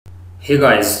Hey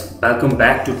guys, welcome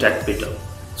back to Tech Better.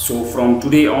 So from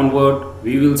today onward,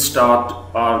 we will start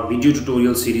our video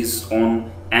tutorial series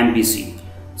on MVC.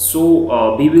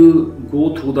 So we will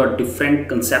go through the different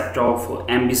concept of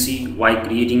MVC while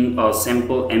creating a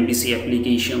simple MVC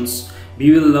applications.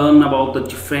 We will learn about the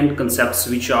different concepts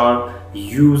which are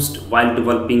used while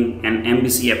developing an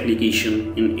MVC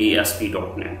application in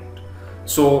ASP.NET.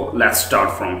 So let's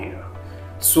start from here.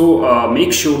 So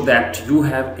make sure that you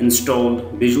have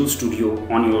installed Visual Studio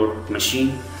on your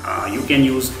machine. You can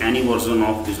use any version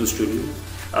of Visual Studio.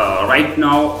 Right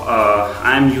now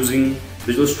I am using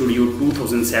Visual Studio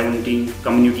 2017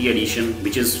 Community Edition,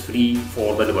 which is free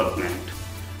for the development.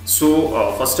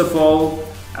 So first of all,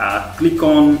 click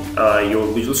on your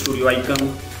Visual Studio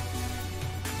icon.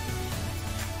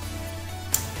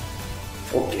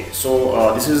 Okay,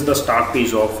 so this is the start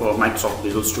page of Microsoft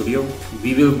Visual Studio.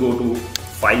 We will go to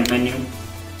File menu,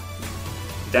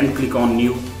 then click on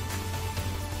New,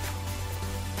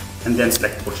 and then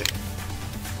select Project.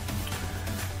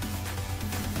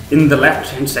 In the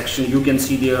left hand section, you can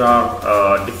see there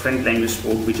are different language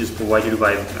support which is provided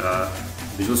by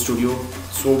Visual Studio.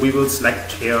 So we will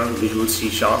select here Visual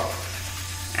C#,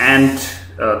 and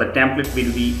the template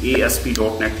will be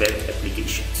ASP.NET Web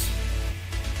Applications.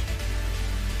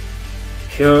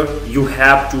 Here you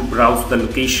have to browse the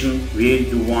location where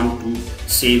you want to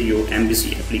save your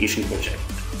MVC application project.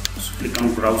 So click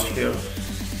on Browse here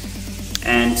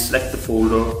and select the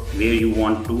folder where you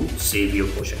want to save your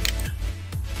project.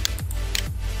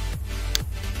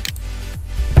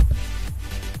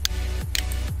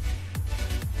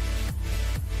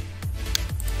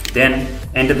 Then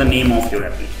enter the name of your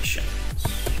application.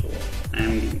 So I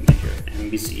am giving it here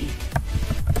MVC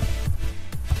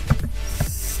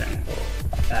sample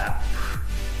app.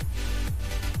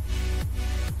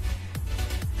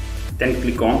 Then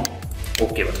click on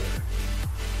OK button.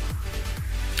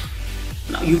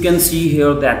 Now you can see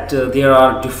here that there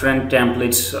are different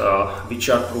templates which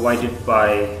are provided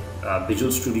by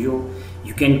Visual Studio.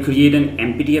 You can create an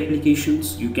MPT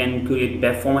applications, you can create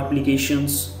web form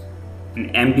applications,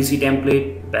 an MVC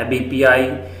template, web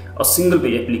API, a single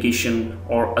page application,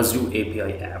 or Azure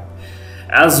API app.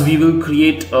 As we will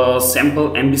create a sample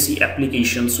MVC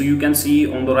application, so you can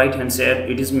see on the right hand side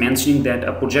it is mentioning that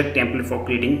a project template for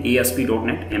creating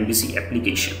ASP.NET MVC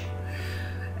application,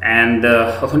 and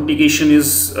authentication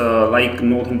is like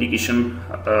no authentication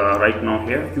right now.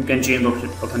 Here you can change the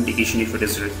authentication if it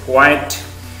is required,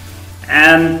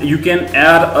 and you can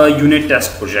add a unit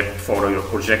test project for your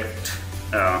project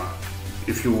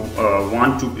if you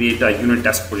want to create a unit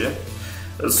test project.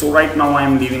 So right now I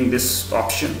am leaving this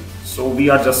option. So we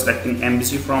are just selecting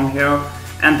MVC from here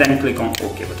and then click on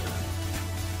OK button.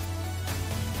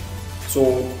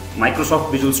 So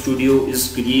Microsoft Visual Studio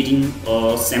is creating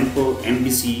a simple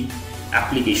MVC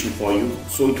application for you.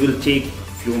 So it will take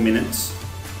a few minutes.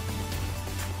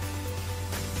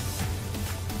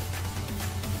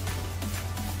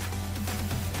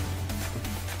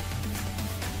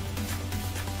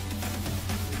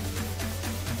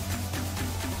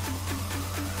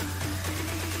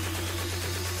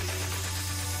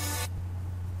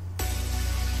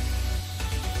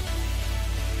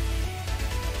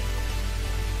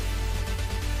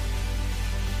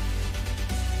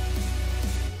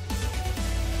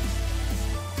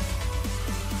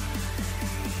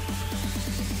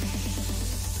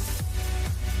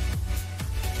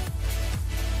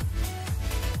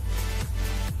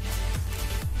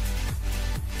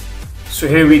 So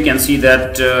here we can see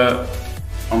that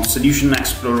on Solution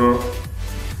Explorer,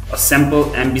 a simple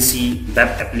MVC web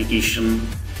application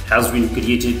has been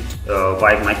created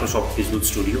by Microsoft Visual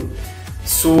Studio.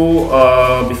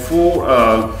 So before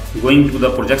going to the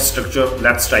project structure,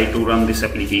 let's try to run this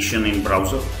application in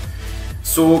browser.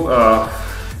 So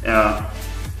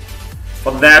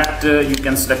for that you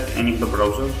can select any of the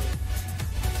browser.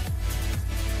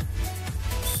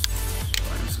 So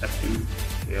I'm selecting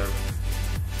here.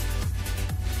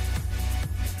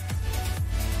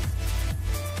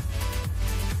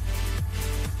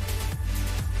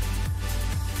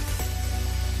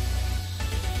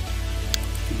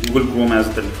 Google Chrome as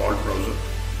the default browser,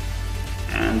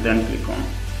 and then click on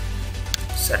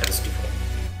Set as Default,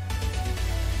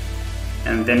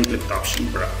 and then click the option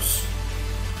Browse.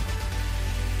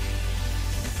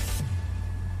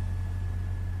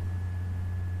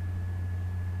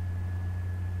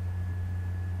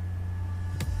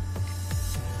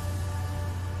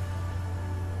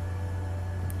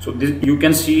 So you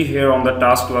can see here on the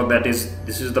taskbar that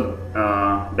this is the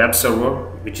web server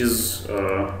which is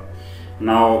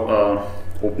now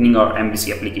opening our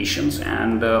MVC applications,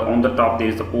 and on the top there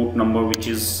is the port number which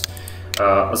is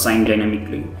assigned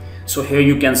dynamically. So here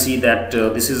you can see that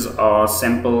this is our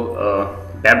sample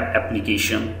web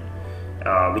application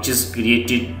which is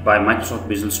created by Microsoft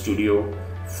Visual Studio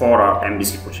for our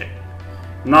MVC project.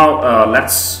 Now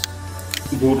let's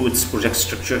go to its project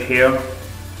structure here.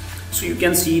 So you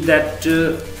can see that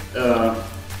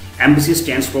MVC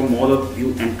stands for Model,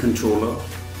 View and Controller.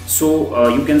 So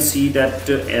you can see that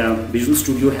Visual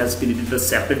Studio has created a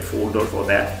separate folder for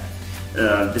that.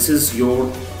 This is your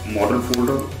model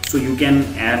folder, so you can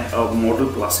add model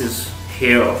classes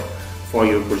here for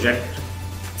your project.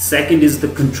 Second is the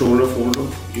controller folder.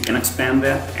 You can expand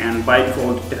that, and by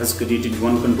default it has created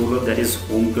one controller, that is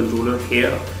home controller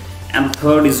here, and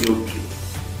third is your view,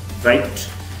 right?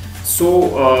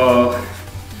 So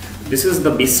this is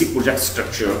the basic project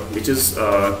structure which is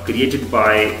created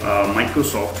by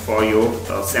Microsoft for your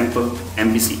sample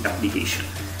MVC application.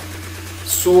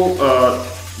 So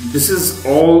this is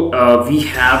all we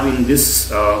have in this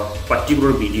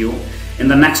particular video. In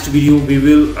the next video we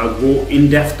will go in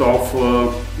depth of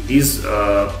this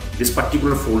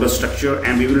particular folder structure,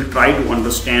 and we will try to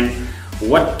understand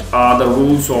what are the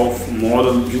roles of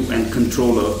model, view and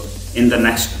controller in the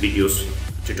next videos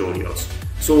tutorials.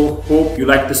 So hope you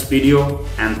like this video,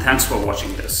 and thanks for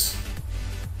watching this.